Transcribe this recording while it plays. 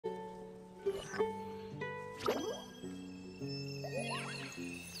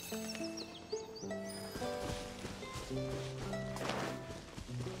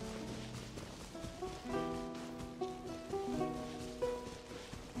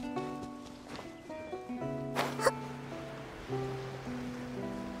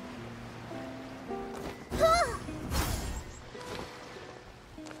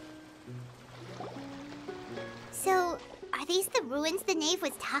ruins the knave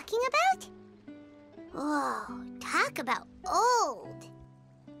was talking about? Oh, talk about old.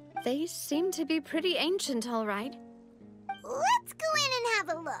 They seem to be pretty ancient, all right. Let's go in and have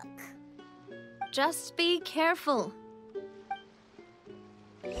a look. Just be careful.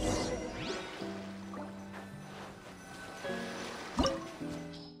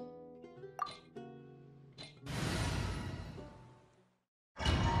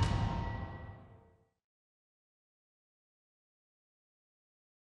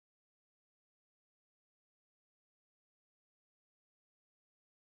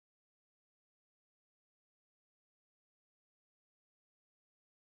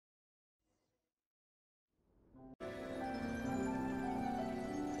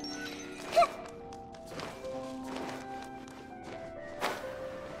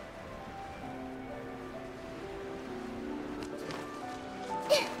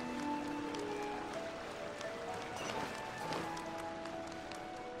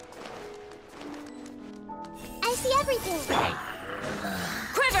 I see everything.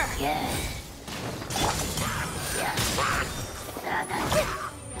 Quiver!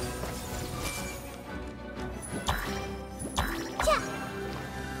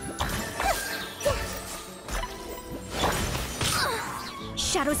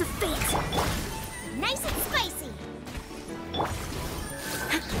 Shadows of fate. Nice and spicy.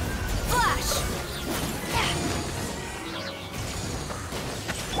 Flash!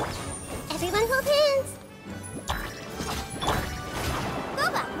 Everyone hold hands.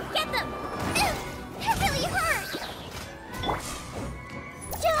 Boba, get them. That really hurt.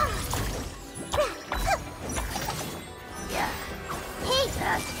 Hey.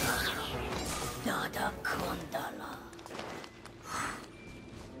 Nada Kondala.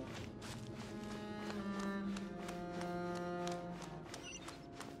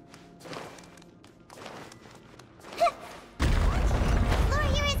 Floor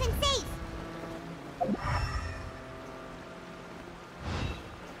here isn't safe.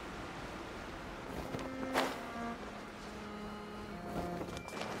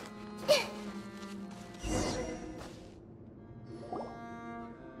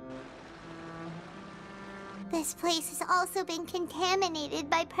 This place has also been contaminated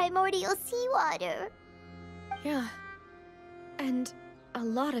by primordial seawater. Yeah. And a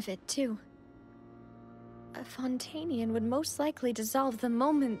lot of it, too. A Fontanian would most likely dissolve the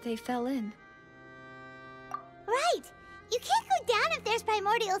moment they fell in. Right! You can't go down if there's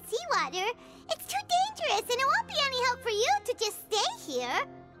primordial seawater. It's too dangerous, and it won't be any help for you to just stay here.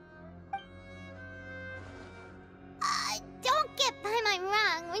 Don't get Paimon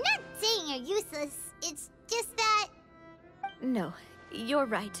wrong. We're not saying you're useless. It's just that... No, you're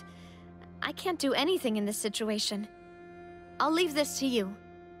right. I can't do anything in this situation. I'll leave this to you.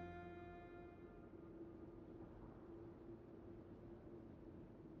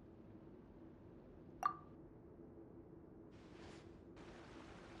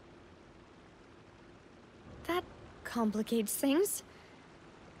 That complicates things.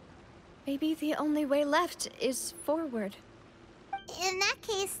 Maybe the only way left is forward. In that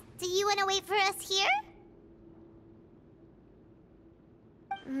case, do you want to wait for us here?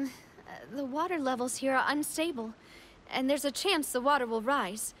 The water levels here are unstable, and there's a chance the water will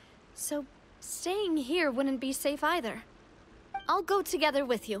rise. So staying here wouldn't be safe either. I'll go together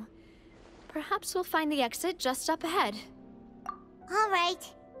with you. Perhaps we'll find the exit just up ahead. All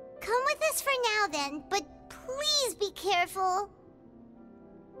right. Come with us for now then, but please be careful.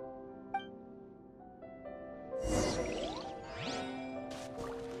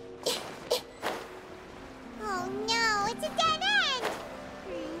 Oh no, it's a dead end!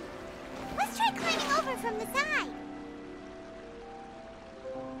 Let's try climbing over from the side.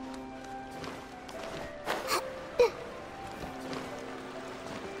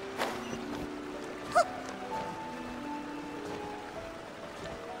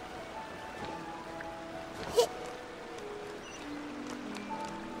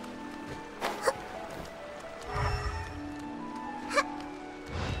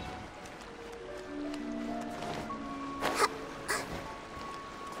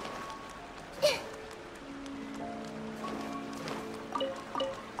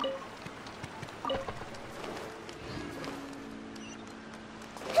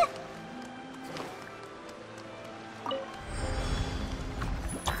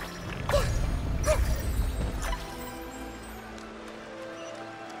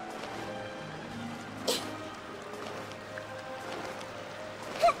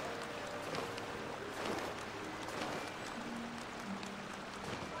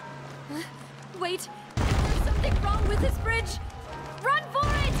 Wait! There's something wrong with this bridge! Run for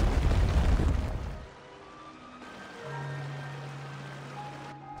it!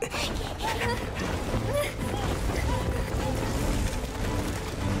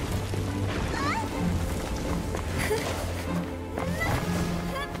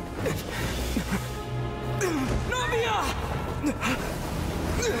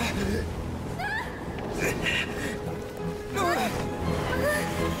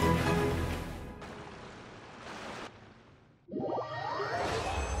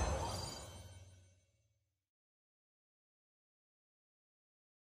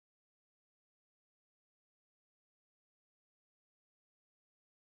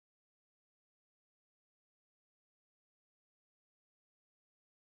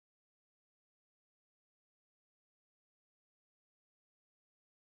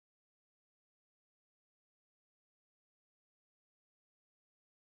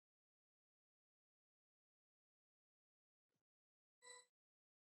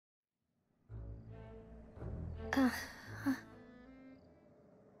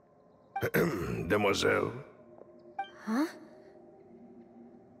 Demoiselle? Huh?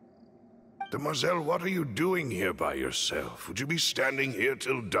 Demoiselle, what are you doing here by yourself? Would you be standing here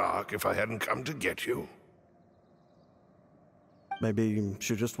till dark if I hadn't come to get you? Maybe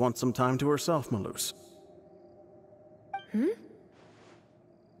she just wants some time to herself, Malus.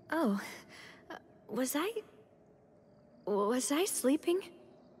 Oh. Was I sleeping?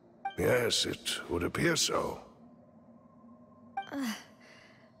 Yes, it would appear so.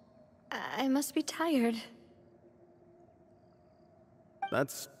 I must be tired.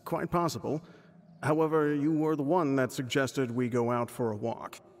 That's quite possible. However, you were the one that suggested we go out for a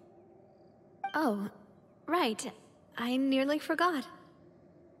walk. Oh, right. I nearly forgot.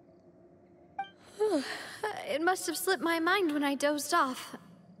 It must have slipped my mind when I dozed off.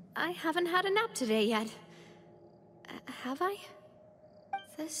 I haven't had a nap today yet. Have I?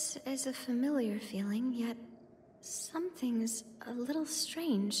 This is a familiar feeling, yet something's a little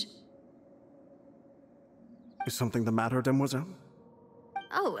strange. Is something the matter, Demoiselle?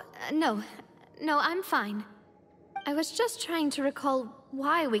 Oh, no. No, I'm fine. I was just trying to recall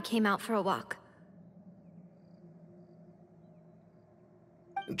why we came out for a walk.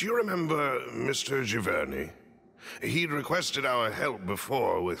 Do you remember Mr. Giverny? He'd requested our help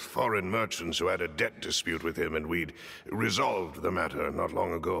before with foreign merchants who had a debt dispute with him, and we'd resolved the matter not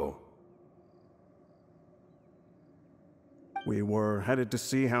long ago. We were headed to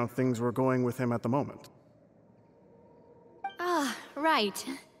see how things were going with him at the moment. Ah, right.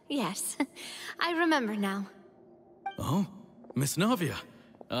 Yes. I remember now. Oh, Miss Navia.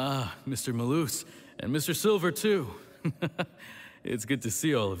 Ah, Mr. Malus, and Mr. Silver, too. It's good to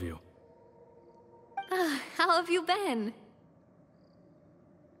see all of you. How have you been?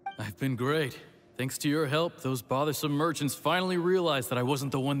 I've been great. Thanks to your help, those bothersome merchants finally realized that I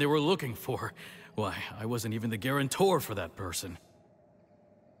wasn't the one they were looking for. Why, I wasn't even the guarantor for that person.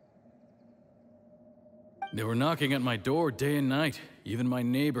 They were knocking at my door day and night. Even my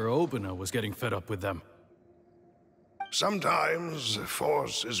neighbor, Obina, was getting fed up with them. Sometimes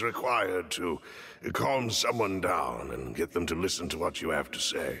force is required to calm someone down and get them to listen to what you have to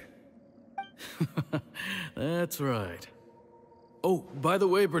say. That's right. Oh, by the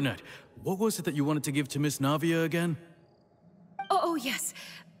way, Burnett, what was it that you wanted to give to Miss Navia again? Oh, yes.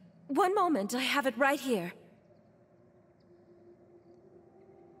 One moment, I have it right here.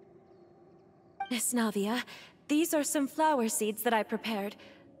 Miss Navia, these are some flower seeds that I prepared.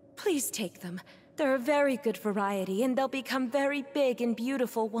 Please take them. They're a very good variety, and they'll become very big and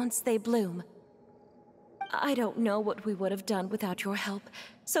beautiful once they bloom. I don't know what we would have done without your help,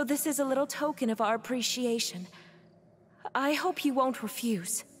 so this is a little token of our appreciation. I hope you won't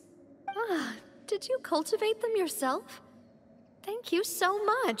refuse. Ah, did you cultivate them yourself? Thank you so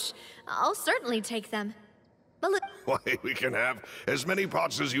much. I'll certainly take them. But Why, we can have as many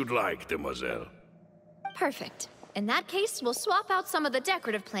pots as you'd like, Demoiselle. perfect. In that case, we'll swap out some of the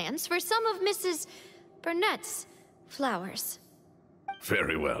decorative plants for some of Mrs. Burnett's flowers.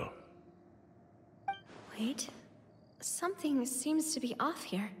 Very well. Wait. Something seems to be off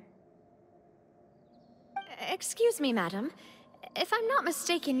here. Excuse me, madam. If I'm not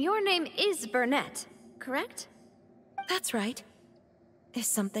mistaken, your name is Burnett, correct? That's right. Is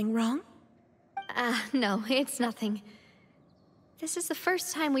something wrong? No, it's nothing. This is the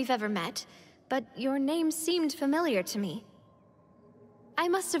first time we've ever met, but your name seemed familiar to me. I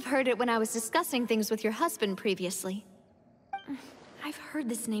must have heard it when I was discussing things with your husband previously. I've heard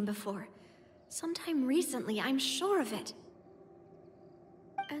this name before. Sometime recently, I'm sure of it.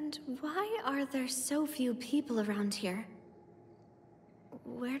 And why are there so few people around here?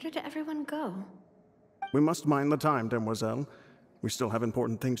 Where did everyone go? We must mind the time, Demoiselle. We still have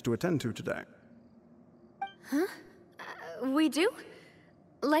important things to attend to today. We do?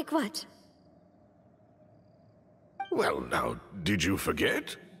 Like what? Well, now, did you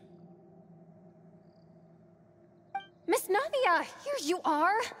forget? Miss Navia, here you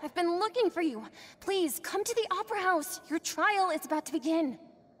are! I've been looking for you. Please, come to the Opera House. Your trial is about to begin.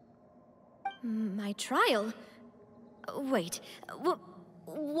 My trial? Wait,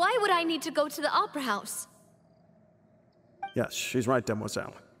 why would I need to go to the Opera House? Yes, she's right,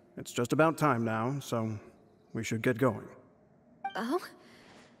 Demoiselle. It's just about time now, so we should get going. Oh?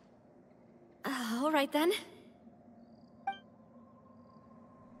 All right then.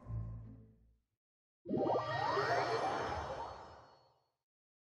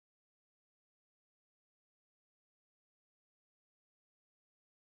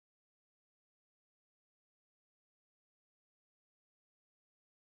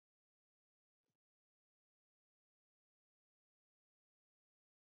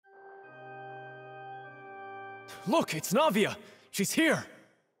 Look, it's Navia! She's here!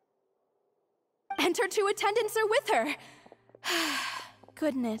 And her two attendants are with her!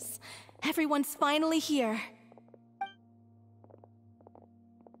 Goodness, everyone's finally here.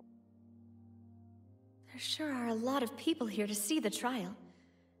 There sure are a lot of people here to see the trial.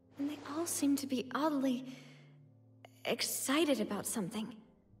 And they all seem to be oddly excited about something.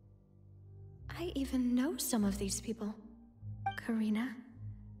 I even know some of these people. Karina,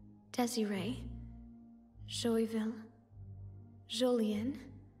 Desiree, Joyville, Jolien,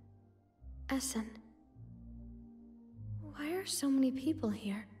 Essen. Why are so many people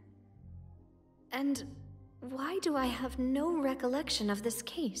here? And why do I have no recollection of this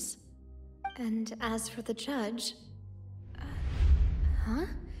case? And as for the judge... huh?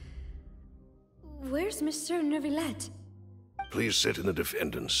 Where's Monsieur Neuvillette? Please sit in the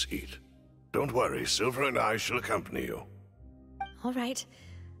defendant's seat. Don't worry, Silver and I shall accompany you. All right.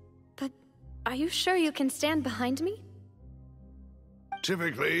 But are you sure you can stand behind me?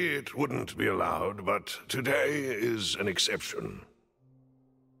 Typically, it wouldn't be allowed, but today is an exception.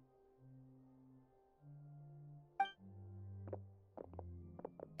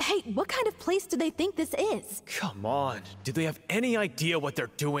 Hey, what kind of place do they think this is? Come on, do they have any idea what they're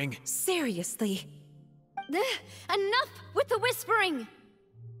doing? Seriously. Enough with the whispering!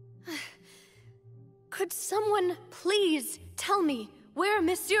 Could someone please tell me where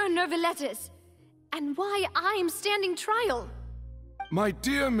Monsieur Neuvillette is? And why I'm standing trial? My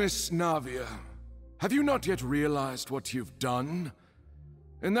dear Miss Navia, have you not yet realized what you've done?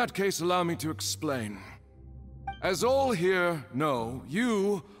 In that case, allow me to explain. As all here know,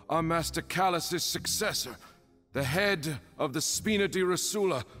 you are Master Callus's successor, the head of the Spina di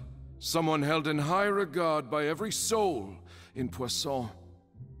Rosula, someone held in high regard by every soul in Poisson.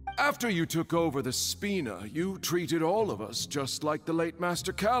 After you took over the Spina, you treated all of us just like the late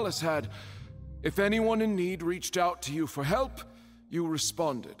Master Callus had. If anyone in need reached out to you for help, you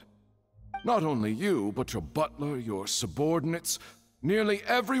responded. Not only you, but your butler, your subordinates, nearly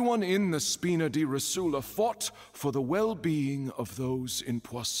everyone in the Spina di Rosula fought for the well-being of those in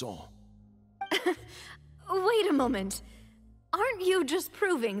Poisson. Wait a moment. Aren't you just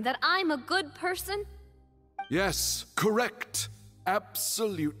proving that I'm a good person? Yes, correct.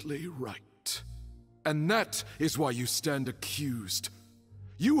 Absolutely right. And that is why you stand accused.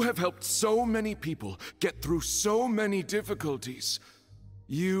 You have helped so many people get through so many difficulties.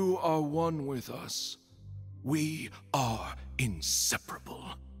 You are one with us. We are inseparable.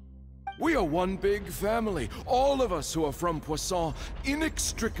 We are one big family, all of us who are from Poisson,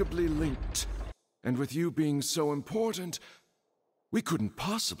 inextricably linked. And with you being so important, we couldn't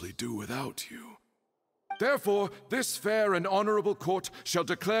possibly do without you. Therefore, this fair and honorable court shall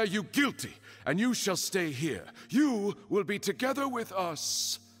declare you guilty, and you shall stay here. You will be together with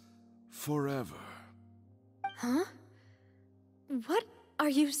us forever. Huh? What are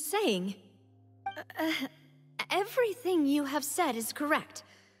you saying? Everything you have said is correct.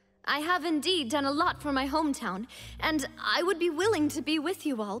 I have indeed done a lot for my hometown, and I would be willing to be with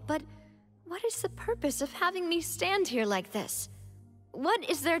you all, but what is the purpose of having me stand here like this? What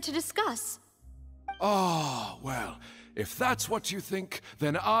is there to discuss? Ah, well, if that's what you think,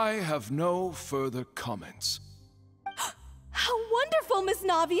 then I have no further comments. How wonderful, Miss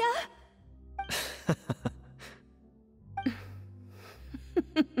Navia!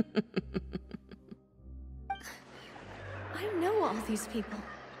 I know all these people.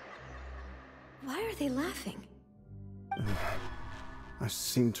 Why are they laughing? I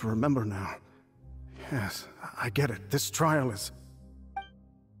seem to remember now. Yes, I get it. This trial is...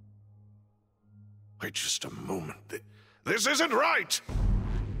 Wait just a moment. This isn't right!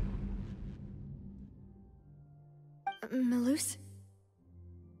 Malus?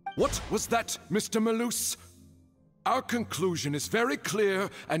 What was that, Mr. Malus? Our conclusion is very clear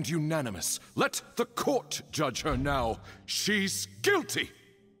and unanimous. Let the court judge her now. She's guilty!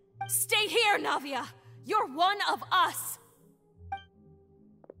 Stay here, Navia! You're one of us!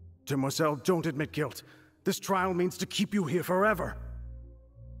 Demoiselle, don't admit guilt. This trial means to keep you here forever.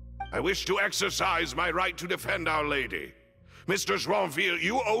 I wish to exercise my right to defend Our Lady. Mr. Joinville,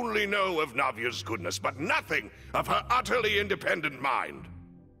 you only know of Navia's goodness, but nothing of her utterly independent mind.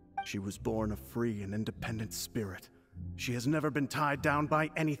 She was born a free and independent spirit. She has never been tied down by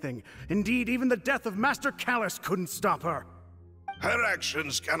anything. Indeed, even the death of Master Callus couldn't stop her. Her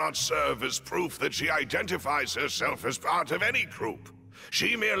actions cannot serve as proof that she identifies herself as part of any group.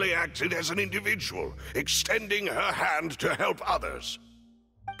 She merely acted as an individual, extending her hand to help others.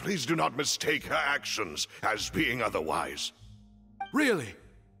 Please do not mistake her actions as being otherwise. Really?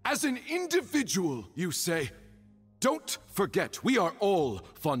 As an individual, you say? Don't forget, we are all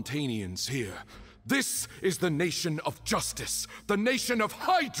Fontanians here. This is the nation of justice, the nation of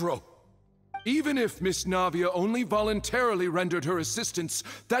Hydro. Even if Miss Navia only voluntarily rendered her assistance,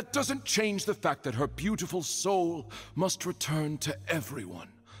 that doesn't change the fact that her beautiful soul must return to everyone.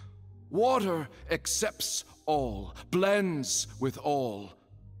 Water accepts all, blends with all.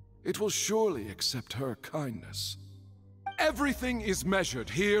 It will surely accept her kindness. Everything is measured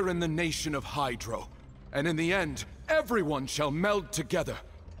here in the nation of Hydro, and in the end, everyone shall meld together.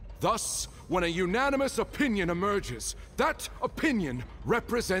 Thus, when a unanimous opinion emerges, that opinion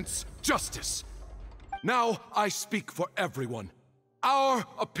represents justice. Now I speak for everyone. Our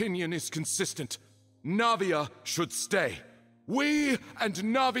opinion is consistent. Navia should stay. We and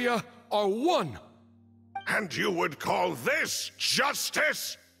Navia are one. And you would call this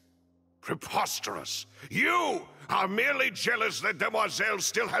justice? Preposterous. You are merely jealous that Demoiselle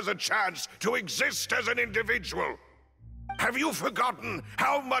still has a chance to exist as an individual. Have you forgotten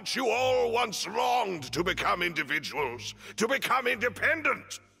how much you all once longed to become individuals, to become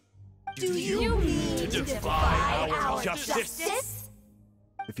independent? Do you mean to defy our justice?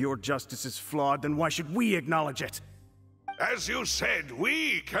 If your justice is flawed, then why should we acknowledge it? As you said,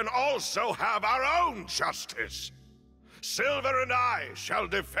 we can also have our own justice. Silver and I shall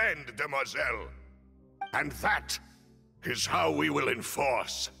defend Demoiselle. And that is how we will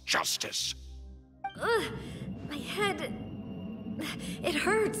enforce justice. Ugh, my head... it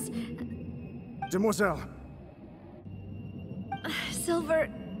hurts. Demoiselle. Silver,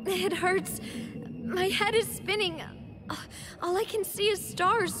 it hurts. My head is spinning. All I can see is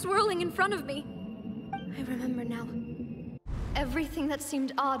stars swirling in front of me. I remember now. Everything that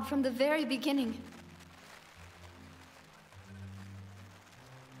seemed odd from the very beginning.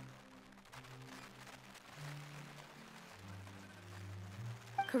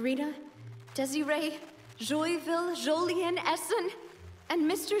 Karina, Desiree, Joyville, Jolien, Essen, and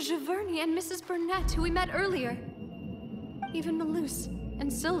Mr. Giverny and Mrs. Burnett, who we met earlier. Even Malus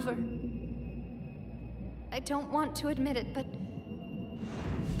and Silver. I don't want to admit it,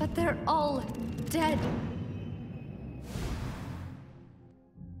 but they're all dead.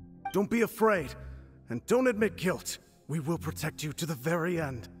 Don't be afraid, and don't admit guilt. We will protect you to the very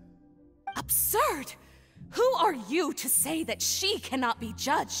end. Absurd! Who are you to say that she cannot be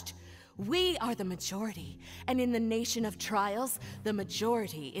judged? We are the majority, and in the nation of trials, the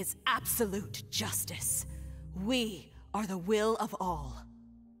majority is absolute justice. We are the will of all.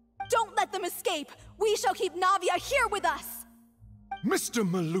 Don't let them escape! We shall keep Navia here with us! Mr.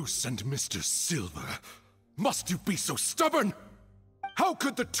 Malus and Mr. Silver, must you be so stubborn? How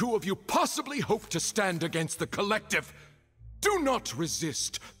could the two of you possibly hope to stand against the collective? Do not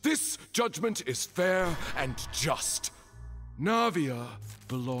resist. This judgment is fair and just. Navia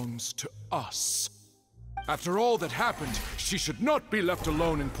belongs to us. After all that happened, she should not be left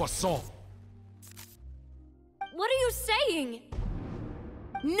alone in Poisson. What are you saying?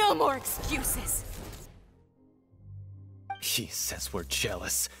 No more excuses! She says we're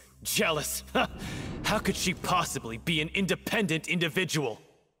jealous. Jealous? How could she possibly be an independent individual?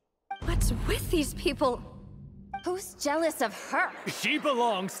 What's with these people? Who's jealous of her? She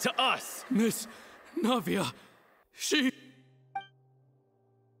belongs to us! Miss Navia, she...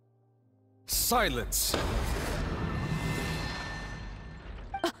 Silence!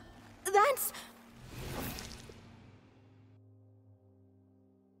 That's...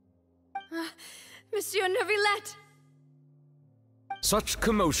 Monsieur Neuvillette! Such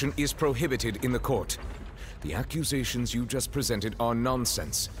commotion is prohibited in the court. The accusations you just presented are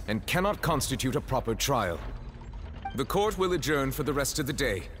nonsense and cannot constitute a proper trial. The court will adjourn for the rest of the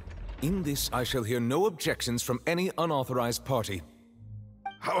day. In this, I shall hear no objections from any unauthorized party.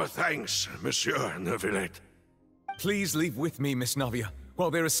 Our thanks, Monsieur Neuvillette. Please leave with me, Miss Navia, while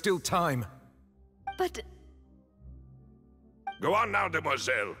there is still time. But... Go on now,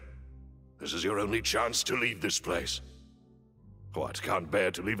 demoiselle. This is your only chance to leave this place. What, can't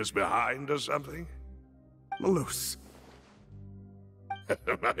bear to leave us behind or something? Malus.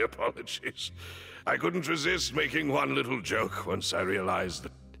 My apologies. I couldn't resist making one little joke once I realized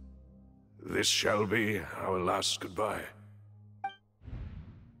that this shall be our last goodbye.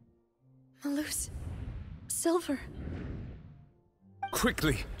 Malus. Silver.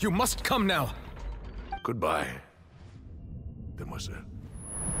 Quickly! You must come now! Goodbye, demoiselle.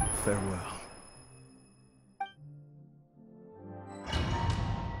 Farewell.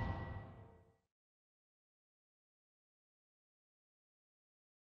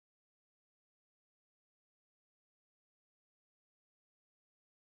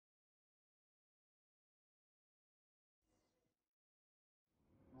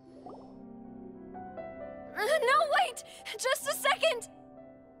 No, wait! Just a second!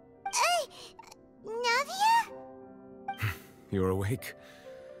 Navia? You're awake.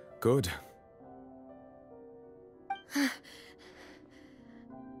 Good.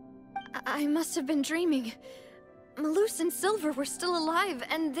 I must have been dreaming. Malus and Silver were still alive,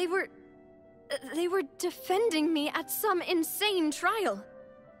 and they were defending me at some insane trial.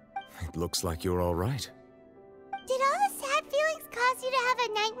 It looks like you're all right. Did all the sad feelings cause you to have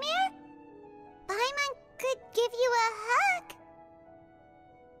a nightmare? Paimon could give you a hug.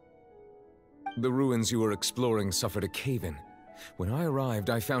 The ruins you were exploring suffered a cave-in. When I arrived,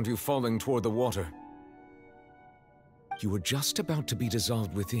 I found you falling toward the water. You were just about to be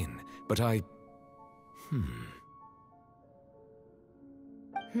dissolved within, but I...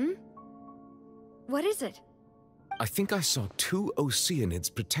 What is it? I think I saw 2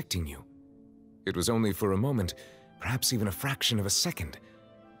 Oceanids protecting you. It was only for a moment, perhaps even a fraction of a second,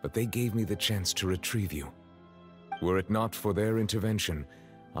 but they gave me the chance to retrieve you. Were it not for their intervention,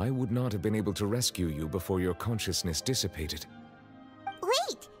 I would not have been able to rescue you before your consciousness dissipated.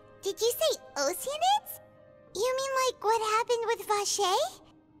 Wait, did you say Oceanids? You mean like what happened with Vache?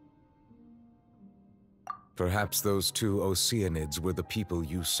 Perhaps those 2 Oceanids were the people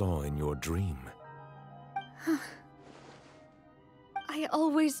you saw in your dream. I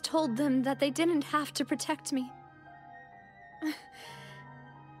always told them that they didn't have to protect me.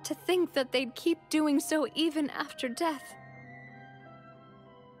 To think that they'd keep doing so even after death.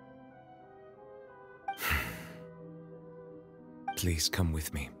 Please come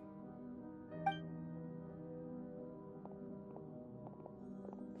with me.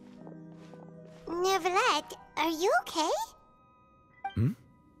 Neverlet, are you okay?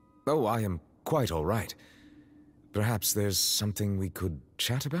 Oh, I am quite all right. Perhaps there's something we could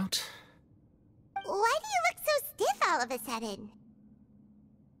chat about? Why do you look so stiff all of a sudden?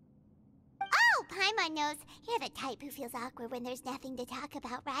 Oh, Paimon knows. You're the type who feels awkward when there's nothing to talk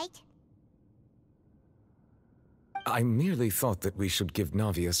about, right? I merely thought that we should give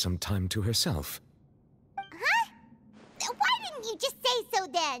Navia some time to herself. Huh? Why didn't you just say so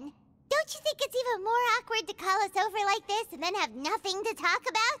then? Don't you think it's even more awkward to call us over like this and then have nothing to talk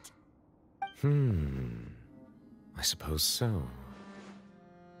about? I suppose so.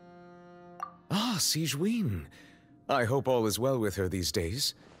 Ah, Sigewinne. I hope all is well with her these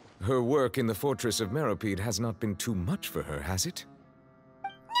days. Her work in the Fortress of Meropide has not been too much for her, has it?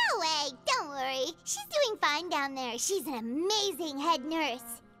 No way, don't worry. She's doing fine down there. She's an amazing head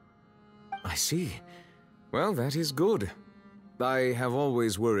nurse. I see. Well, that is good. I have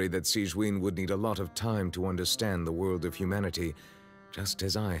always worried that Sigewinne would need a lot of time to understand the world of humanity, just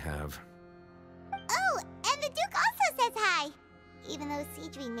as I have. Oh, and the Duke also says hi. Even though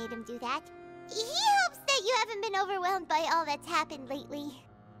Sigewinne made him do that. He hopes that you haven't been overwhelmed by all that's happened lately.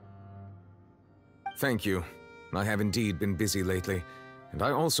 Thank you. I have indeed been busy lately, and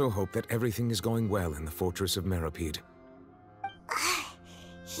I also hope that everything is going well in the Fortress of Meropide.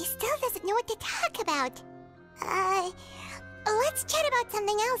 He still doesn't know what to talk about. Let's chat about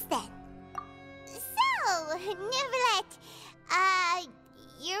something else then. So, Neverlet,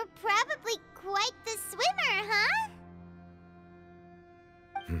 you're probably quite the swimmer, huh?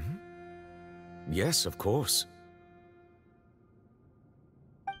 Yes, of course.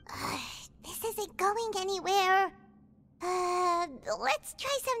 This isn't going anywhere. Let's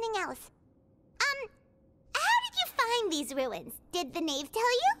try something else. How did you find these ruins? Did the knave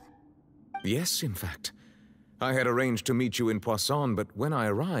tell you? Yes, in fact. I had arranged to meet you in Poisson, but when I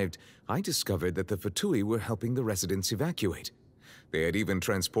arrived, I discovered that the Fatui were helping the residents evacuate. They had even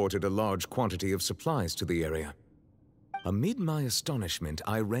transported a large quantity of supplies to the area. Amid my astonishment,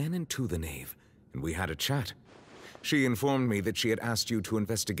 I ran into the knave, and we had a chat. She informed me that she had asked you to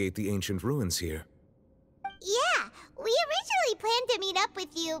investigate the ancient ruins here. Yeah, we originally planned to meet up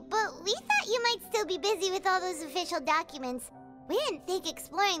with you, but we thought you might still be busy with all those official documents. We didn't think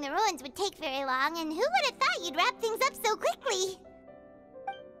exploring the ruins would take very long, and who would have thought you'd wrap things up so quickly?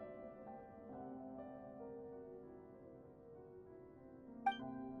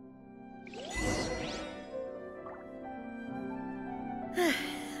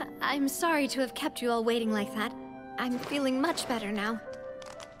 I'm sorry to have kept you all waiting like that. I'm feeling much better now.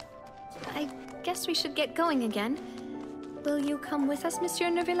 I guess we should get going again. Will you come with us, Monsieur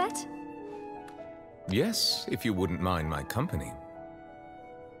Neuvillette? Yes, if you wouldn't mind my company.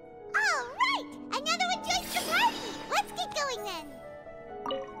 All right! Another one joins the party! Let's get going then!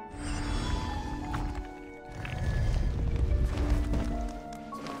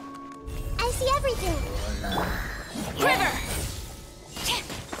 I see everything! Quiver!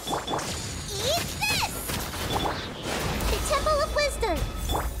 Eat this! The Temple of Wisdom!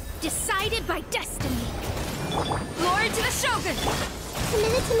 Decided by destiny! Glory to the Shogun!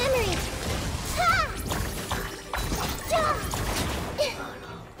 Committed to memory! Ha!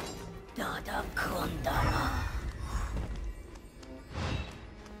 Dada Kundala.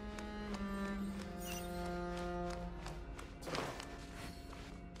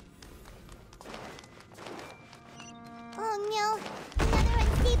 Oh no! Another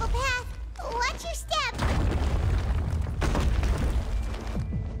unstable path! Watch your step!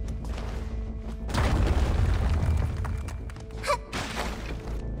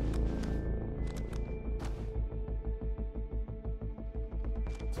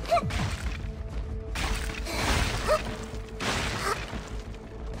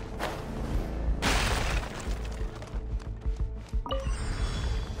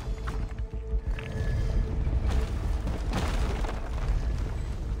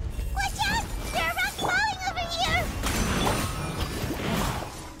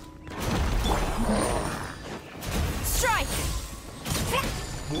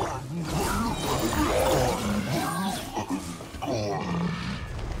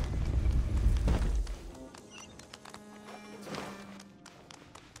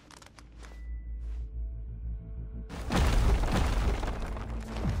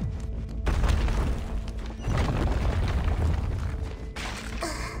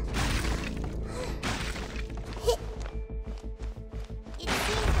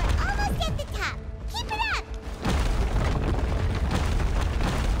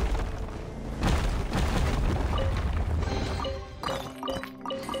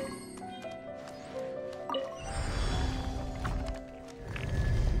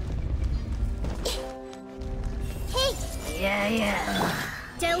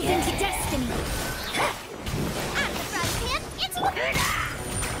 Delve into destiny! I'm the front man! It's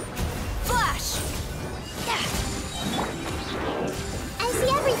Flash! I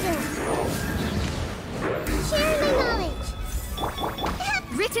see everything! Share my knowledge!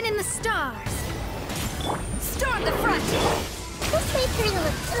 Written in the stars! Storm the front! This may turn a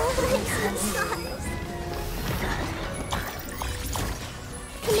little stars.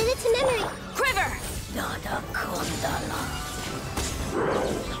 Committed to memory! Quiver! Dada Kundala.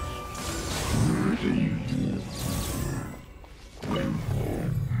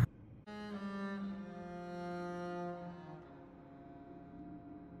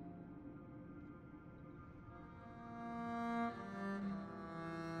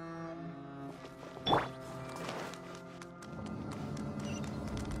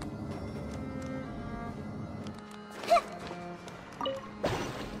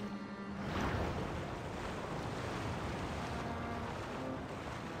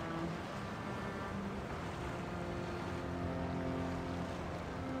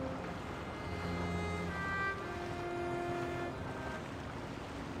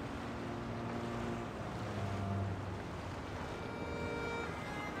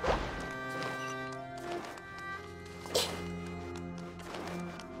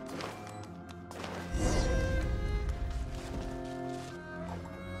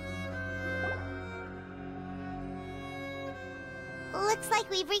 Looks like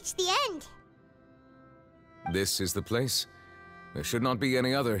we've reached the end. This is the place. There should not be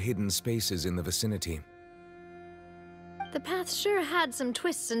any other hidden spaces in the vicinity. The path sure had some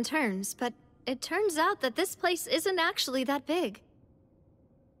twists and turns, but it turns out that this place isn't actually that big.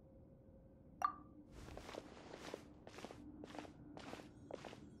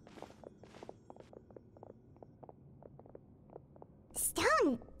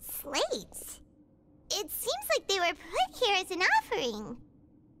 Stone slates? It seems like they were put here as an offering.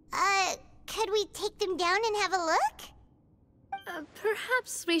 Could we take them down and have a look?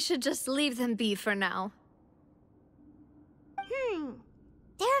 Perhaps we should just leave them be for now.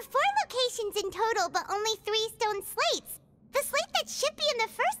 There are 4 locations in total, but only 3 stone slates. The slate that should be in the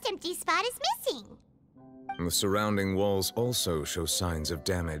first empty spot is missing. The surrounding walls also show signs of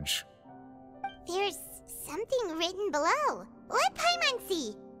damage. There's something written below. Let Paimon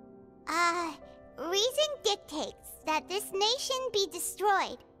see. Reason dictates that this nation be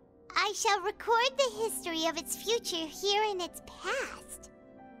destroyed. I shall record the history of its future here in its past.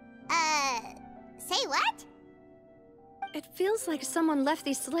 Say what? It feels like someone left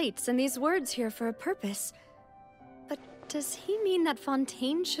these slates and these words here for a purpose. But does he mean that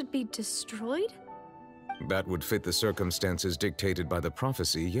Fontaine should be destroyed? That would fit the circumstances dictated by the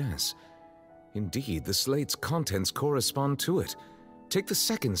prophecy, yes. Indeed, the slate's contents correspond to it. Take the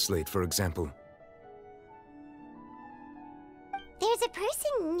second slate, for example. There's a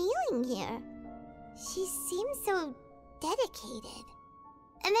person kneeling here. She seems so dedicated.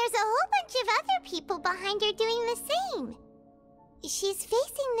 And there's a whole bunch of other people behind her doing the same. She's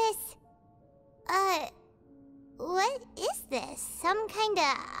facing this... what is this? Some kind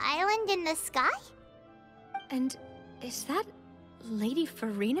of island in the sky? And is that Lady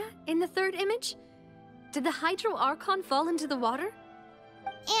Farina in the third image? Did the Hydro Archon fall into the water?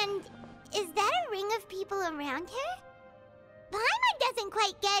 And is that a ring of people around her? Paimon doesn't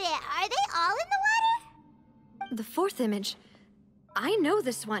quite get it. Are they all in the water? The fourth image. I know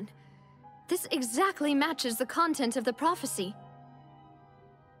this one. This exactly matches the content of the prophecy.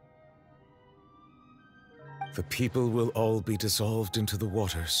 The people will all be dissolved into the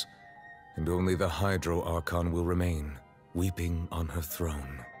waters, and only the Hydro Archon will remain, weeping on her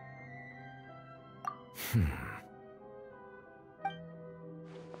throne.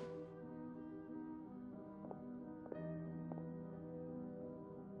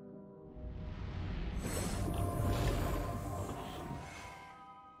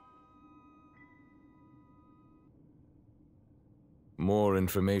 More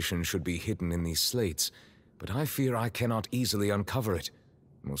information should be hidden in these slates, but I fear I cannot easily uncover it,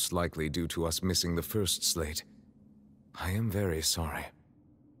 most likely due to us missing the first slate. I am very sorry.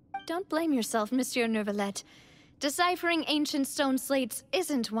 Don't blame yourself, Monsieur Neuvillette. Deciphering ancient stone slates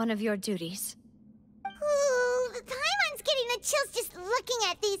isn't one of your duties. Ooh, Paimon's getting the chills just looking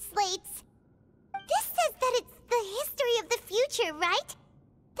at these slates. This says that it's the history of the future, right?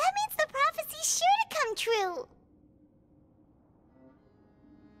 That means the prophecy's sure to come true.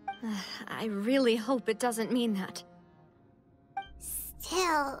 I really hope it doesn't mean that.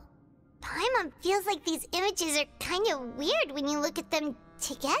 Still, Paimon feels like these images are kind of weird when you look at them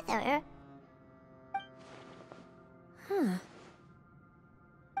together.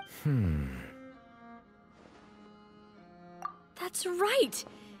 That's right!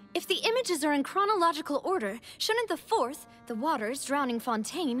 If the images are in chronological order, shouldn't the fourth, the waters drowning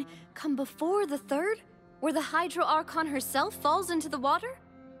Fontaine, come before the third, where the Hydro Archon herself falls into the water?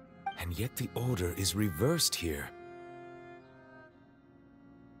 And yet the order is reversed here.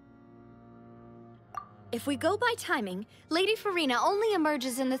 If we go by timing, Lady Farina only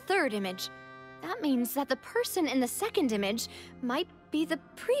emerges in the third image. That means that the person in the second image might be the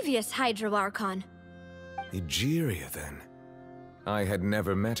previous Hydro Archon. Egeria, then. I had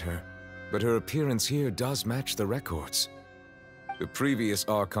never met her, but her appearance here does match the records. The previous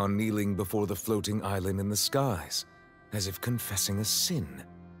Archon kneeling before the floating island in the skies, as if confessing a sin.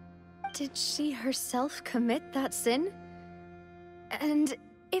 Did she herself commit that sin? And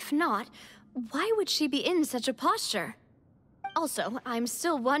if not, why would she be in such a posture? Also, I'm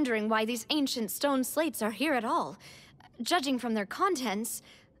still wondering why these ancient stone slates are here at all. Judging from their contents,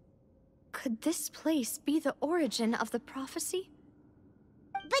 could this place be the origin of the prophecy?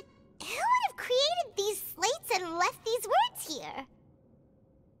 But who would have created these slates and left these words here?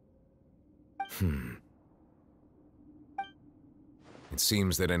 It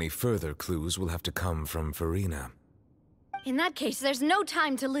seems that any further clues will have to come from Farina. In that case, there's no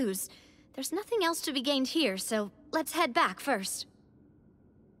time to lose. There's nothing else to be gained here, so let's head back first.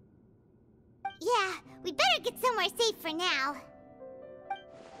 Yeah, we better get somewhere safe for now.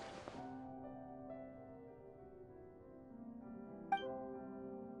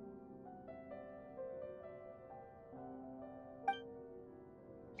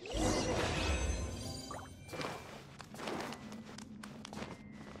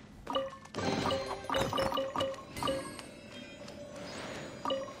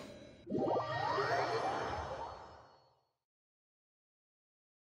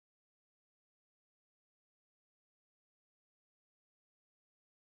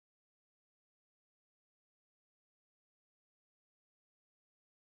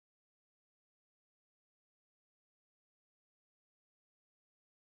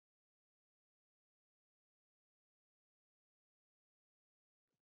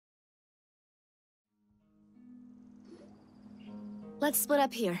 Let's split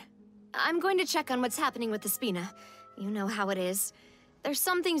up here. I'm going to check on what's happening with the Spina. You know how it is. There's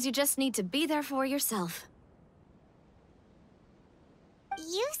some things you just need to be there for yourself.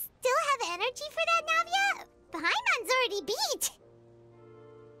 You still have energy for that, Navia? Paimon's already beat!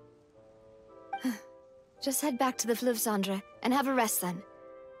 Just head back to the Fluvsandra and have a rest then.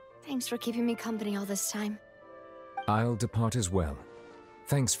 Thanks for keeping me company all this time. I'll depart as well.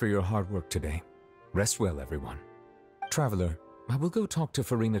 Thanks for your hard work today. Rest well, everyone. Traveler, I will go talk to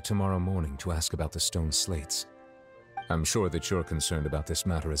Farina tomorrow morning to ask about the stone slates. I'm sure that you're concerned about this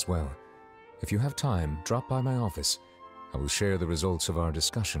matter as well. If you have time, drop by my office. I will share the results of our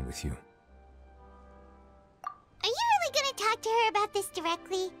discussion with you. Are you really gonna talk to her about this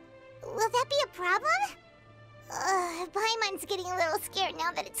directly? Will that be a problem? Paimon's getting a little scared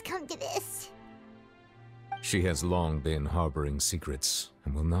now that it's come to this. She has long been harboring secrets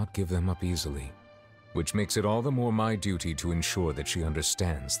and will not give them up easily, which makes it all the more my duty to ensure that she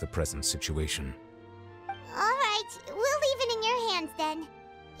understands the present situation. Alright, we'll leave it in your hands then.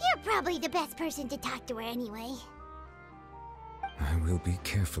 You're probably the best person to talk to her anyway. I will be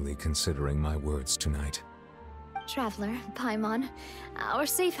carefully considering my words tonight. Traveler, Paimon, our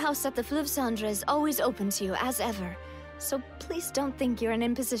safe house at the Fluvsandra is always open to you, as ever. So please don't think you're an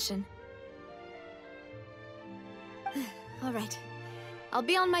imposition. Alright. I'll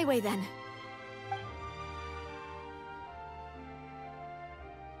be on my way then.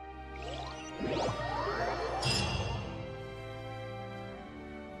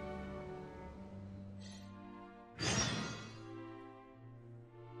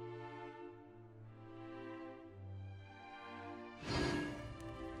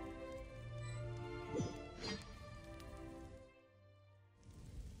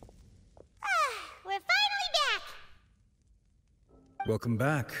 We're finally back! Welcome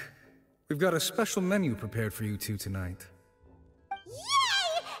back. We've got a special menu prepared for you two tonight.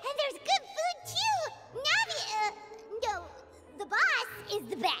 Yay! And there's good food too! Navi, no, the boss is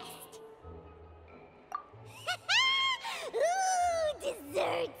the best. Ooh,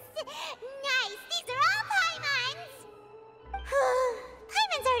 desserts! Nice, these are all Paimon's!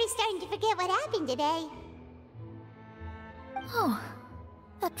 Paimon's already starting to forget what happened today. Oh,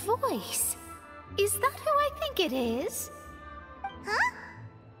 that voice. Is that who I think it is? Huh?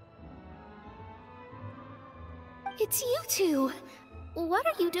 It's you two. What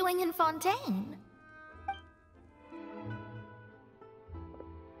are you doing in Fontaine?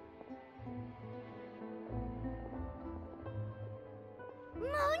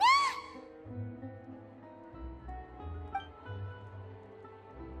 Mona?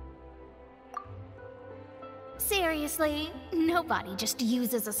 Seriously, nobody just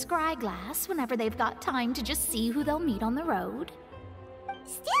uses a scry glass whenever they've got time to just see who they'll meet on the road.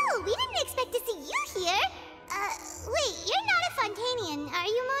 Still, we didn't expect to see you here. Wait, you're not a Fontanian, are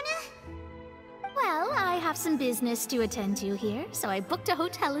you, Mona? Well, I have some business to attend to here, so I booked a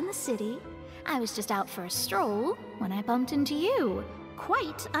hotel in the city. I was just out for a stroll when I bumped into you.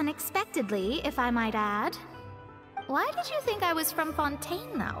 Quite unexpectedly, if I might add. Why did you think I was from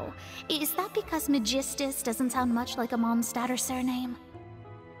Fontaine, though? Is that because Magistus doesn't sound much like a Mondstatter surname?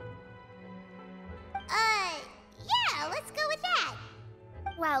 Yeah, let's go with that.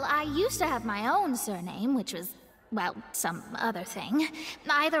 Well, I used to have my own surname, which was, well, some other thing.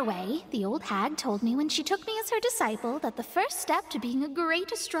 Either way, the old hag told me when she took me as her disciple that the first step to being a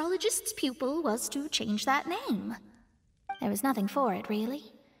great astrologist's pupil was to change that name. There was nothing for it, really.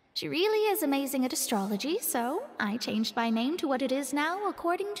 She really is amazing at astrology, so I changed my name to what it is now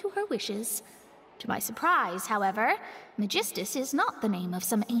according to her wishes. To my surprise, however, Magistus is not the name of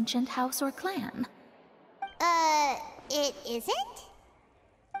some ancient house or clan. It isn't?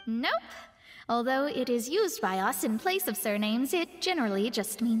 Nope. Although it is used by us in place of surnames, it generally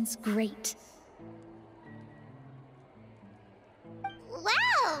just means great.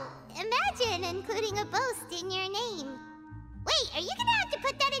 Wow! Imagine including a boast in your name. Wait, are you gonna have to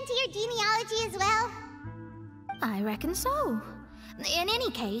put that into your genealogy as well? I reckon so. In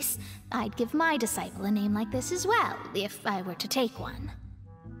any case, I'd give my disciple a name like this as well, if I were to take one.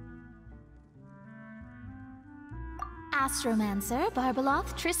 Astromancer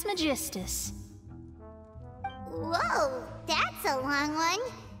Barbeloth Trismegistus. Whoa, that's a long one.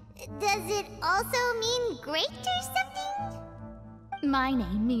 Does it also mean great or something? My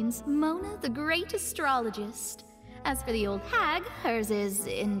name means Mona the Great Astrologist. As for the old hag, hers is,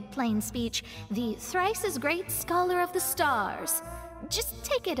 in plain speech, the thrice-as-great Scholar of the Stars. Just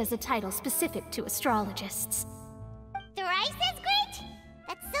take it as a title specific to astrologists. Thrice as great?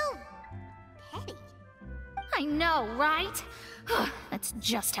 That's so petty. I know, right? That that's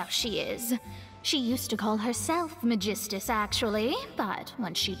just how she is. She used to call herself Magistus, actually, but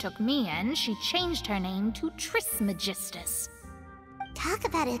when she took me in, she changed her name to Trismegistus. Talk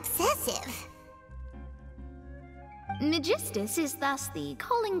about excessive. Magistus is thus the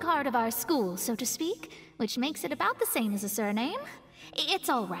calling card of our school, so to speak, which makes it about the same as a surname. It's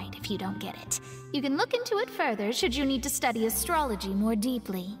all right if you don't get it. You can look into it further should you need to study astrology more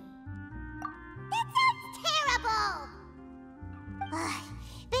deeply. That sounds terrible!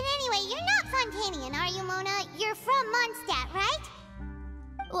 But anyway, you're not Fontanian, are you, Mona? You're from Mondstadt, right?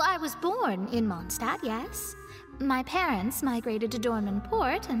 Well, I was born in Mondstadt, yes. My parents migrated to Dorman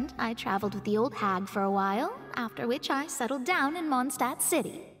Port, and I traveled with the old hag for a while, after which I settled down in Mondstadt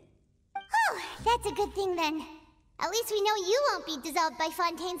City. Oh, that's a good thing then. At least we know you won't be dissolved by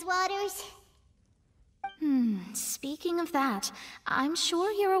Fontaine's waters. Speaking of that, I'm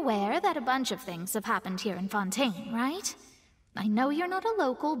sure you're aware that a bunch of things have happened here in Fontaine, right? I know you're not a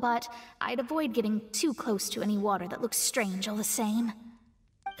local, but I'd avoid getting too close to any water that looks strange all the same.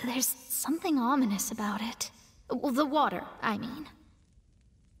 There's something ominous about it. Well, the water, I mean.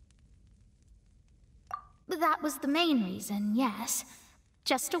 That was the main reason, yes.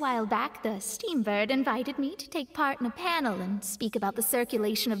 Just a while back, the Steambird invited me to take part in a panel and speak about the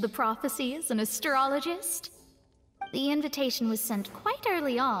circulation of the prophecy as an astrologist. The invitation was sent quite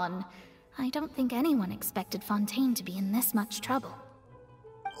early on. I don't think anyone expected Fontaine to be in this much trouble.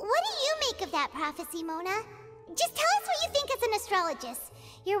 What do you make of that prophecy, Mona? Just tell us what you think as an astrologist.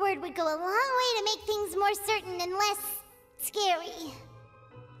 Your word would go a long way to make things more certain and less scary.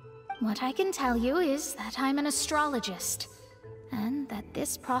 What I can tell you is that I'm an astrologist, and that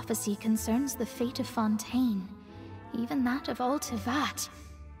this prophecy concerns the fate of Fontaine, even that of all Tevat.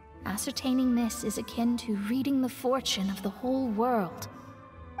 Ascertaining this is akin to reading the fortune of the whole world.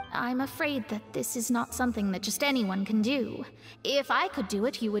 I'm afraid that this is not something that just anyone can do. If I could do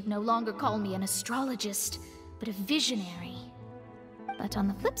it, you would no longer call me an astrologist, but a visionary. But on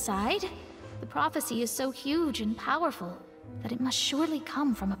the flip side, the prophecy is so huge and powerful that it must surely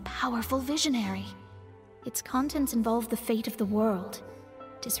come from a powerful visionary. Its contents involve the fate of the world.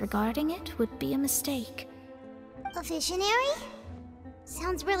 Disregarding it would be a mistake. A visionary?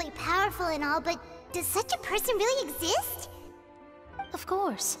 Sounds really powerful and all, but does such a person really exist? Of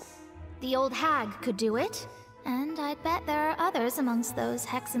course. The old hag could do it, and I'd bet there are others amongst those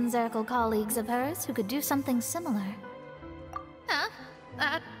Hexenzirkel colleagues of hers who could do something similar.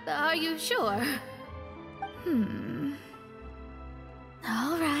 Huh? Are you sure?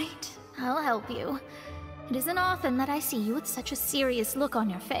 All right, I'll help you. It isn't often that I see you with such a serious look on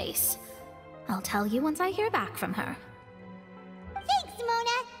your face. I'll tell you once I hear back from her. Thanks,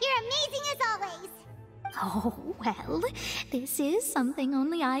 Mona! You're amazing as always! Oh, well, this is something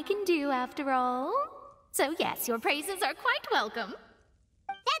only I can do after all. So yes, your praises are quite welcome.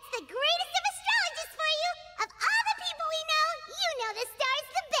 That's the greatest of astrologists for you! Of all the people we know, you know the star's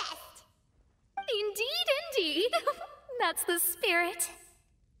the best! Indeed. That's the spirit.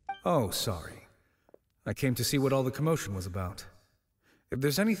 Oh, sorry. I came to see what all the commotion was about. If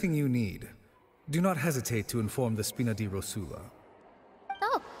there's anything you need, do not hesitate to inform the Spina di Rosula.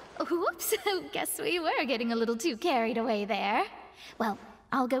 Oh, whoops. Guess we were getting a little too carried away there. Well,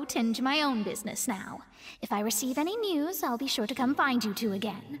 I'll go tend to my own business now. If I receive any news, I'll be sure to come find you two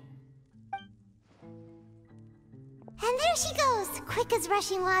again. And there she goes, quick as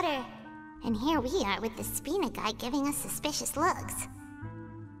rushing water. And here we are with the Spina guy giving us suspicious looks.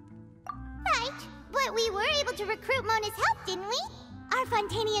 Right, but we were able to recruit Mona's help, didn't we? Our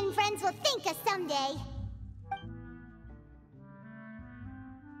Fontanian friends will thank us someday.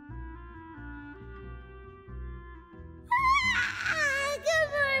 Good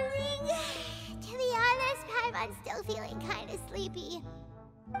morning. To be honest, I'm still feeling kind of sleepy.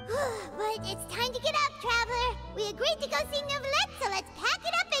 But it's time to get up, traveler. We agreed to go see Neuvlet's